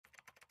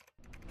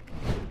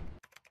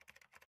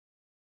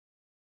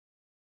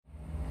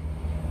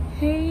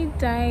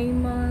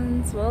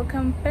diamonds,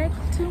 welcome back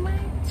to my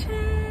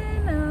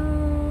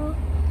channel.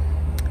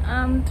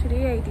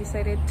 Today I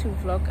decided to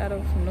vlog out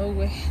of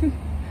nowhere.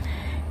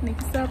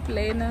 Next up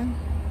later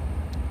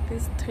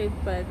this trip,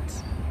 but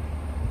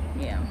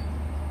yeah,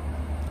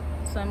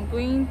 so I'm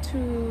going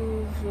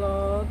to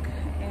vlog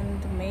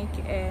and make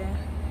a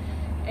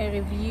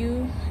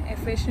review, a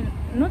fashion,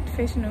 not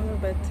fashion over,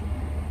 but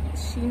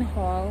Shein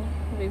haul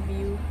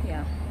review.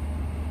 Yeah,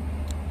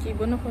 ke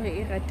bona gore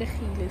e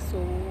rategile,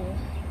 so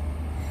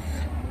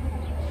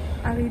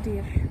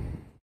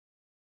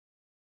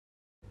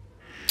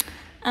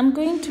I'm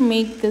going to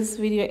make this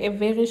video a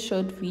very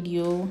short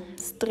video,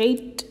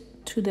 straight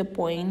to the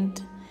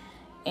point,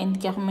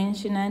 and can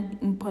mention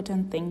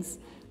important things.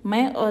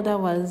 My order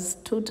was,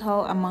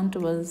 total amount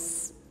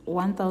was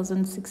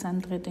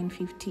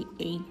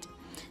 1,658.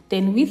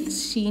 Then with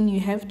Shein,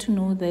 you have to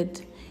know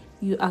that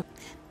you are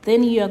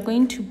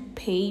going to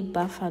pay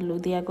Buffalo.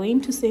 They are going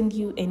to send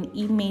you an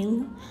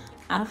email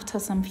after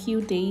some few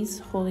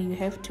days, or you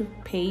have to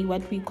pay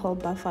what we call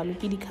Buffalo,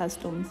 PD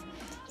customs.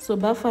 So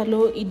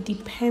Buffalo, it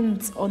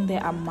depends on the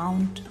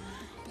amount.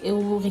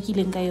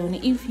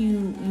 If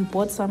you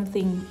bought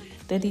something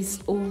that is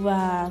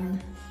over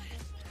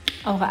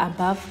or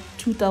above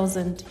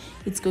 2,000,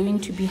 it's going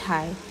to be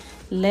high.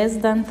 Less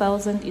than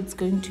 1,000, it's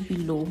going to be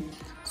low.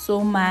 So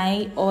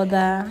my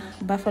order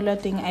Buffalo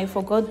thing, I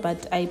forgot,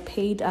 but I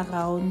paid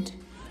around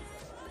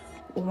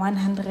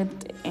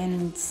 100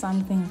 and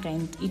something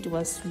rand. It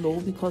was low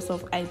because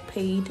of I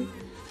paid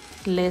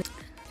less.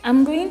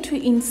 I'm going to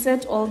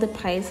insert all the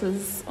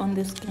prices on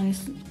the screen.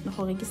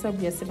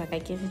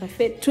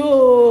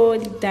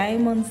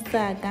 Diamond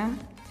saga.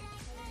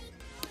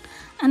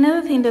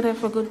 Another thing that I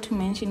forgot to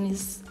mention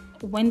is,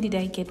 when did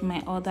I get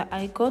my order?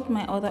 I got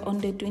my order on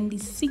the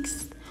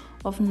 26th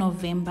of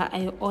November.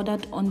 I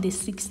ordered on the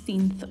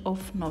 16th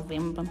of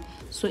November.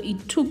 So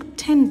it took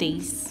 10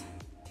 days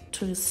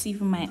to receive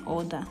my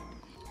order,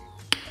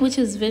 which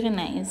is very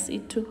nice.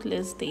 It took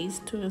less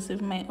days to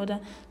receive my order.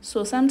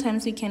 So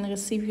sometimes you can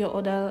receive your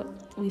order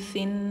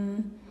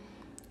within,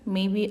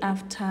 maybe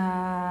after,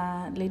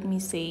 let me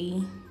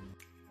say,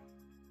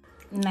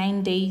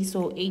 9 days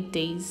or 8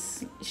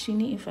 days.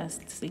 Shein is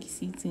fast.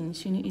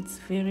 Shein, it's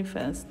very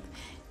fast.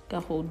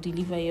 Go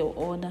deliver your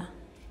order.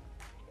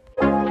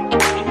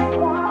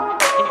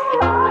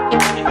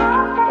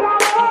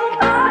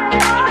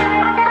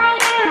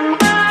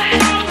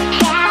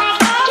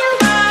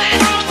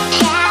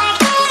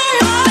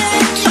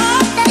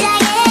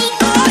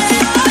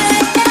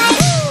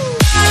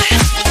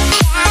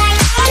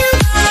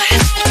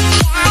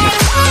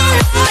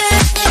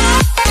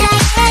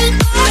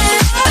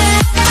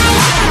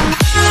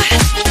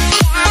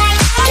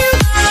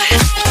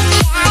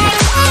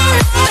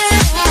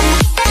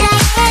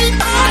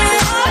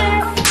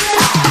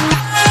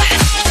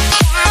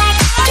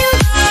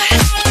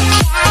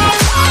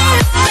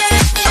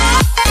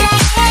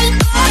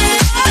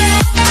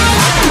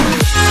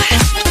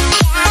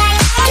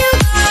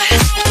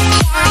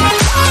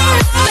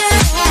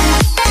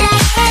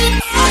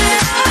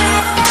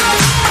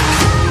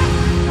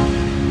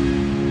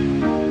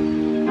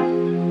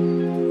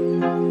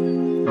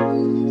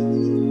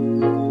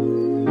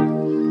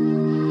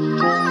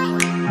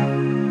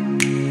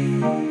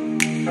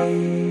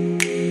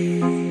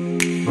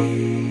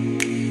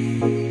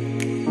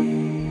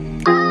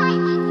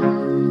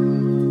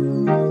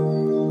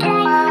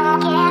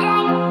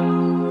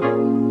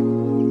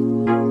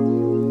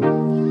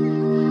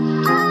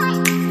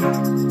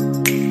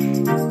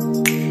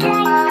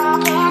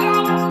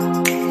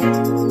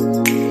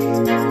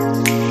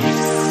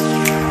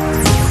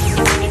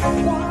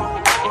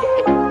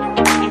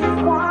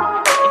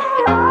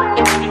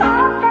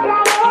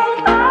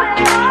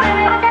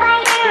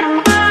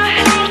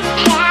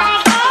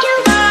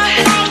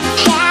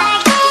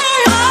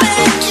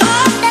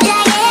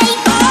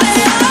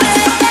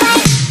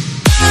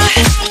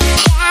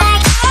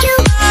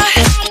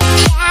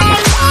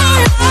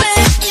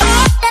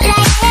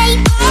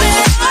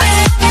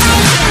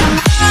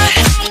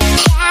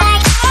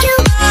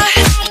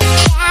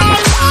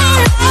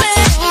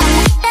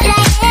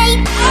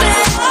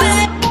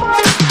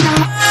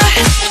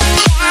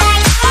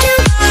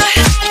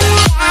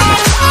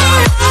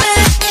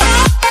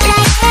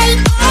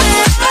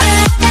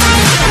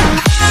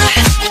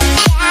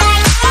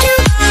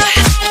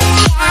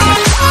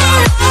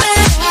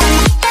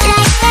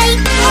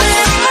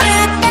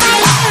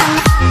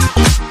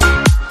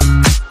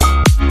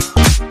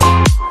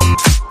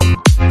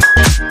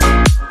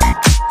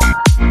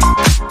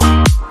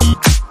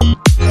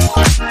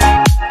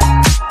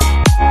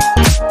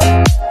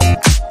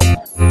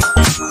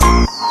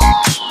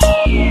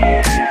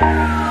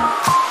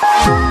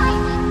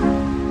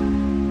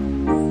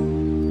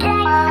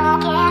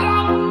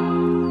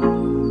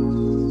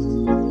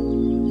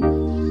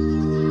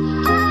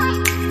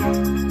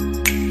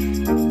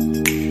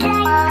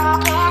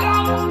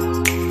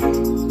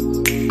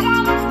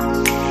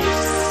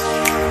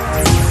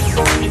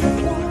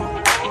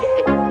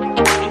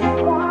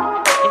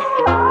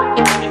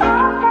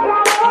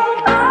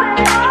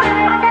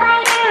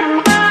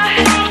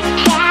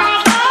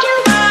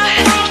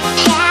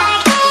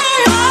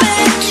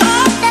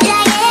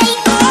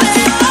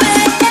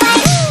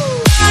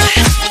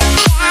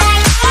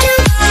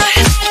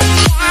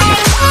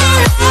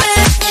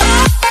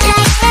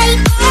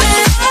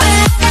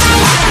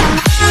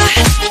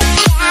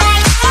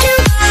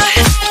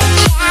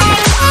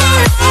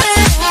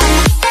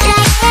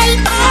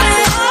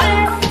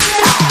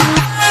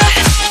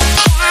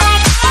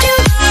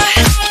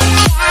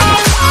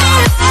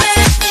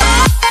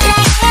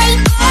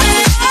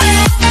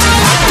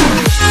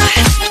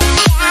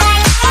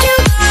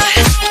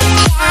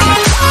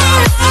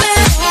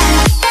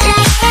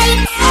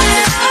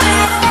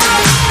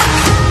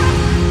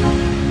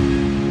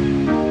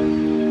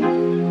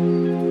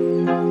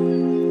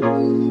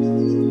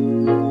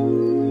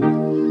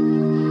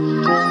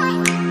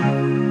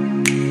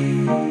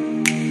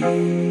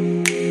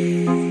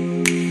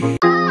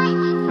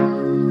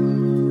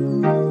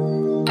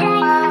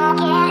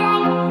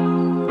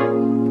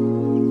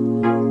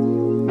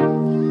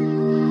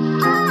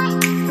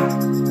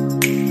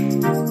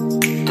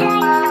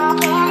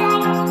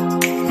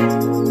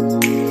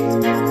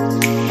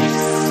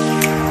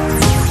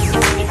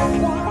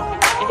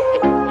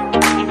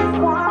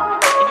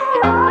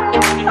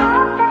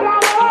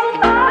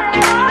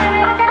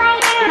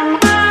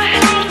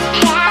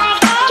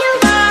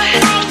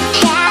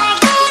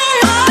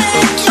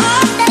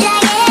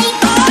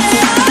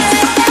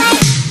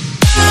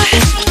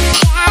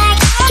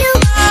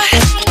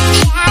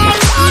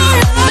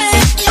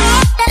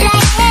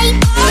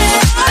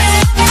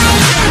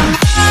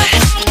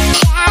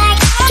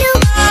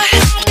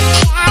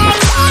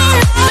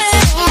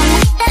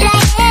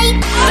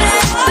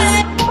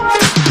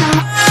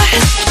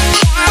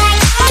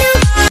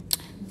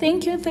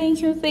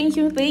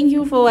 thank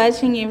you for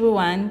watching,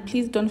 everyone.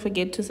 Please don't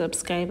forget to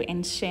subscribe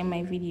and share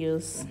my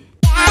videos.